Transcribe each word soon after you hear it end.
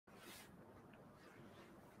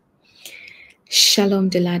Shalom,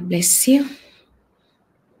 the Lord bless you.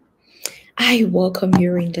 I welcome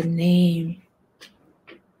you in the name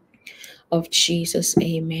of Jesus.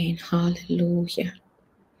 Amen. Hallelujah.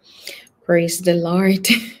 Praise the Lord.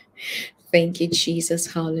 Thank you, Jesus.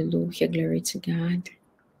 Hallelujah. Glory to God.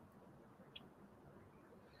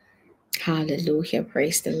 Hallelujah.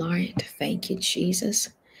 Praise the Lord. Thank you, Jesus.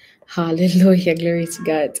 Hallelujah. Glory to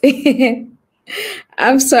God.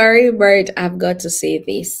 I'm sorry, but I've got to say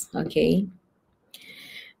this, okay?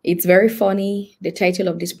 It's very funny. The title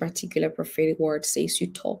of this particular prophetic word says, "You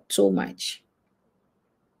talk too much."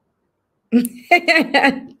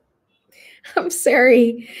 I'm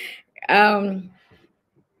sorry.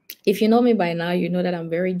 If you know me by now, you know that I'm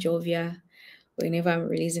very jovial whenever I'm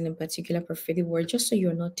releasing a particular prophetic word, just so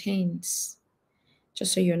you're not tense.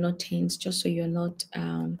 Just so you're not tense, just so you're not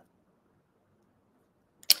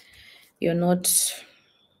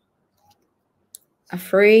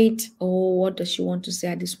afraid. Oh, what does she want to say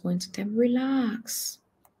at this point in time? Relax.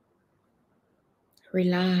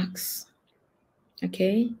 Relax.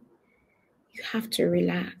 Okay? You have to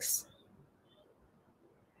relax.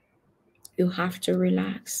 You have to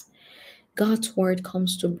relax. God's word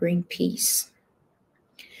comes to bring peace.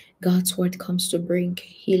 God's word comes to bring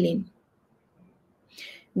healing.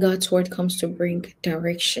 God's word comes to bring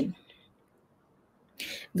direction.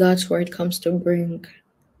 God's word comes to bring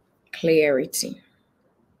clarity.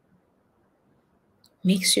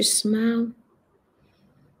 Makes you smile,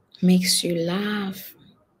 makes you laugh,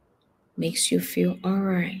 makes you feel all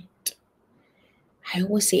right. I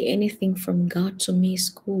always say anything from God to me is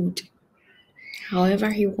good. However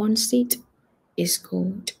He wants it is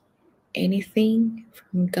good. Anything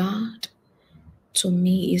from God to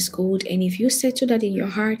me is good. And if you settle that in your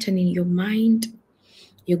heart and in your mind,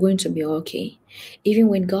 you're going to be okay. Even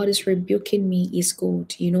when God is rebuking me, is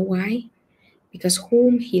good. You know why? Because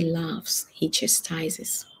whom He loves, He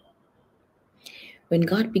chastises. When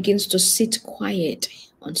God begins to sit quiet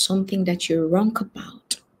on something that you're wrong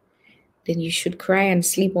about, then you should cry and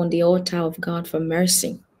sleep on the altar of God for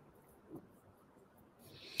mercy.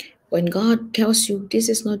 When God tells you this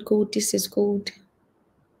is not good, this is good,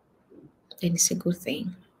 then it's a good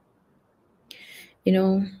thing. You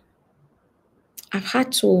know,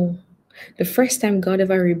 the first time God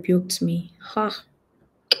ever rebuked me, I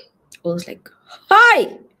was like,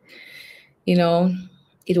 hi! You know,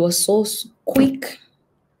 it was so quick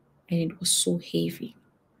and it was so heavy.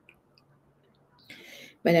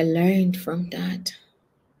 But I learned from that.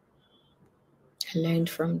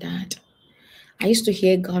 I used to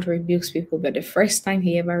hear God rebukes people, but the first time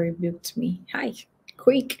He ever rebuked me,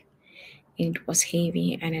 quick. And it was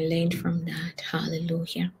heavy, and I learned from that.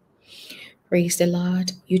 Hallelujah. Praise the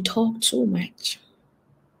Lord. You talk too much.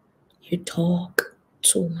 You talk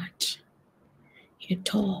too much. You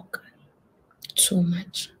talk too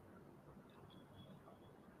much.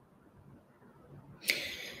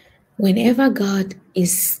 Whenever God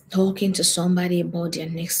is talking to somebody about their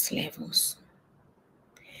next levels,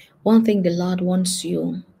 one thing the Lord wants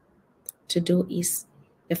you to do is,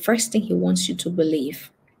 the first thing He wants you to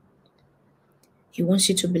believe. He wants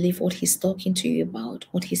you to believe what He's talking to you about,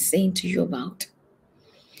 what He's saying to you about.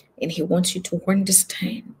 And He wants you to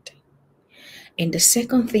understand. And the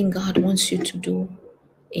second thing God wants you to do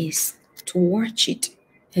is to watch it,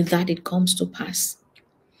 that it comes to pass.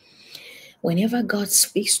 Whenever God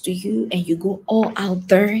speaks to you and you go all out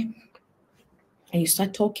there and you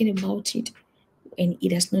start talking about it and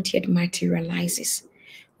it has not yet materializes,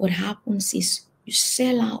 what happens is you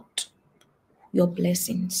sell out your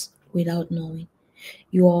blessings without knowing.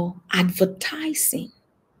 You're advertising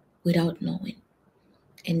without knowing.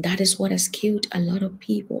 And that is what has killed a lot of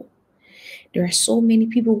people. There are so many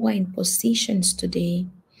people who are in positions today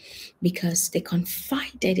because they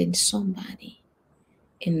confided in somebody,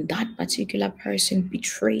 and that particular person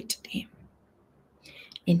betrayed them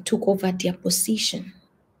and took over their position.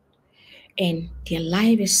 And their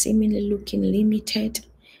life is seemingly looking limited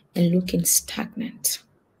and looking stagnant.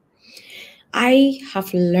 I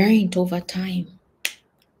have learned over time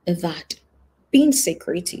that being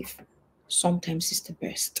secretive sometimes is the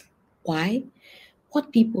best. Why?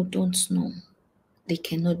 What people don't know, they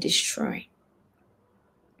cannot destroy.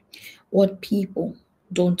 What people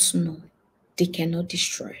don't know, they cannot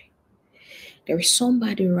destroy. There is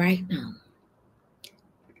somebody right now.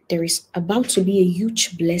 There is about to be a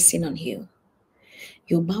huge blessing on you.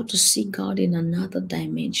 You're about to see God in another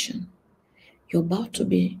dimension. You're about to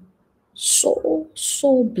be so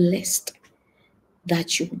blessed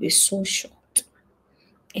that you will be so shocked.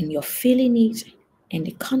 And you're feeling it, and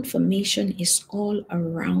the confirmation is all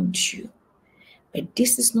around you. But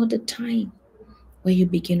this is not the time where you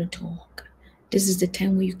begin to talk. This is the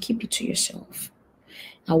time when you keep it to yourself.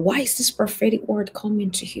 Now, why is this prophetic word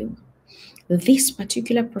coming to you? This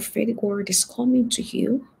particular prophetic word is coming to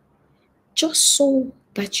you just so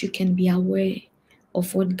that you can be aware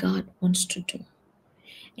of what God wants to do.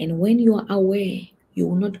 And when you are aware, you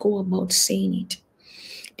will not go about saying it.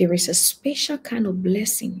 There is a special kind of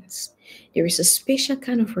blessings. There is a special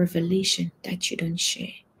kind of revelation that you don't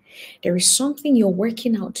share. There is something you're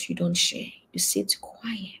working out you don't share. You sit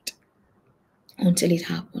quiet until it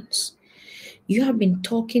happens. You have been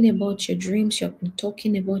talking about your dreams, you have been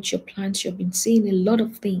talking about your plans, you have been saying a lot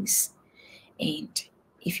of things. And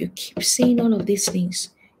if you keep saying all of these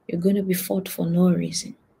things, you're going to be fought for no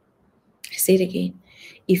reason. I say it again.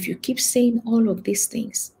 If you keep saying all of these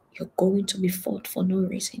things, you're going to be fought for no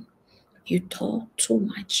reason. You talk too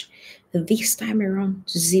much. This time around,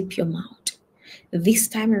 zip your mouth. This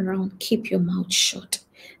time around, keep your mouth shut.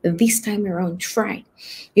 This time around, try.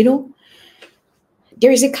 You know,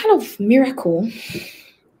 there is a kind of miracle,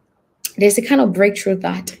 there's a kind of breakthrough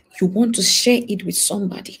that you want to share it with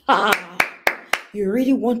somebody. You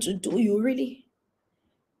really want to do, you really,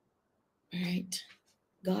 right?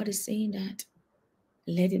 God is saying that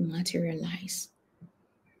let it materialize.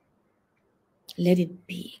 Let it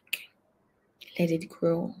big. Let it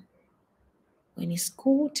grow. When it's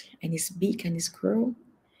good and it's big and it's grow,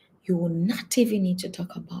 you will not even need to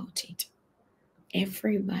talk about it.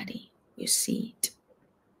 Everybody will see it.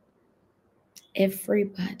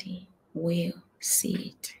 Everybody will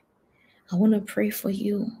see it. I want to pray for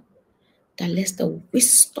you that let the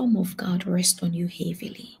wisdom of God rest on you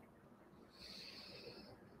heavily.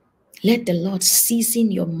 Let the Lord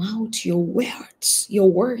season your mouth, your words, your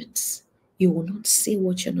words. You will not say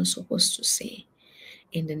what you're not supposed to say.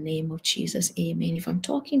 In the name of Jesus, amen. If I'm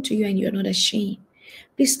talking to you and you're not ashamed,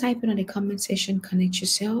 please type it in the comment section, connect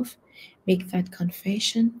yourself, make that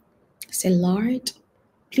confession. Say, Lord,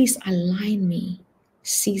 please align me,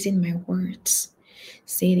 season my words.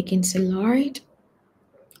 Say it again, say, Lord,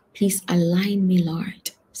 please align me, Lord,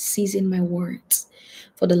 season my words.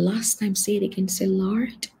 For the last time, say it again, say,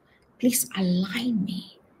 Lord, please align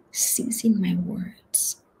me, season my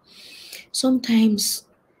words. Sometimes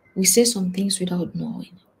we say some things without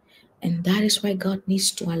knowing, and that is why God needs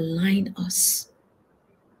to align us.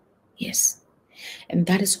 Yes, and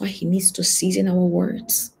that is why He needs to season our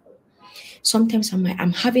words. Sometimes I'm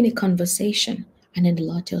having a conversation, and then the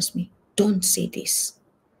Lord tells me, don't say this.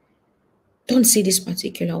 Don't say this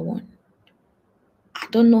particular one. I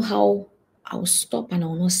don't know how I'll stop and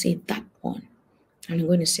I'll not say that one. I'm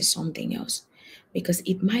going to say something else because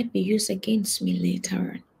it might be used against me later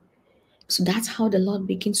on. So that's how the Lord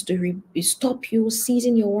begins to stop you,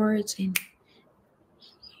 seizing your words, and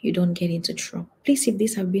you don't get into trouble. Please, if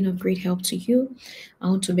this have been of great help to you, I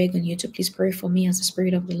want to beg on you to please pray for me as the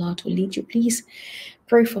Spirit of the Lord will lead you. Please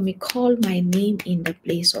pray for me. Call my name in the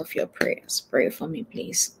place of your prayers. Pray for me,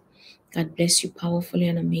 please. God bless you powerfully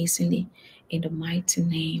and amazingly in the mighty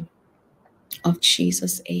name of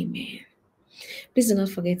Jesus. Amen. Please do not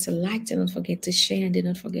forget to like, do not forget to share, and do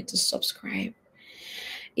not forget to subscribe.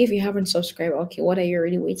 If you haven't subscribed, okay, what are you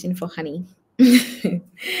really waiting for, honey?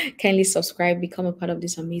 Kindly subscribe, become a part of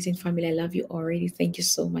this amazing family. I love you already. Thank you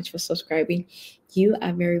so much for subscribing. You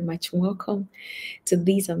are very much welcome to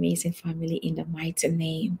this amazing family in the mighty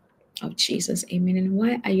name of Jesus. Amen. And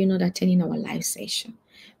why are you not attending our live session?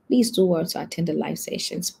 Please do well to attend the live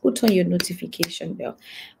sessions. Put on your notification bell.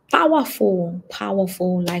 Powerful,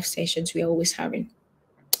 powerful live sessions we are always having.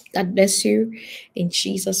 God bless you in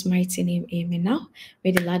Jesus' mighty name. Amen. Now,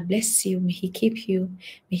 may the Lord bless you. May He keep you.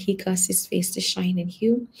 May He cause His face to shine in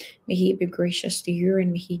you. May He be gracious to you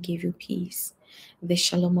and may He give you peace. The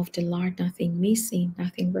shalom of the Lord, nothing missing,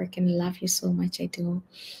 nothing broken. Love you so much. I do.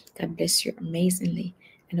 God bless you amazingly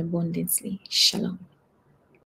and abundantly. Shalom.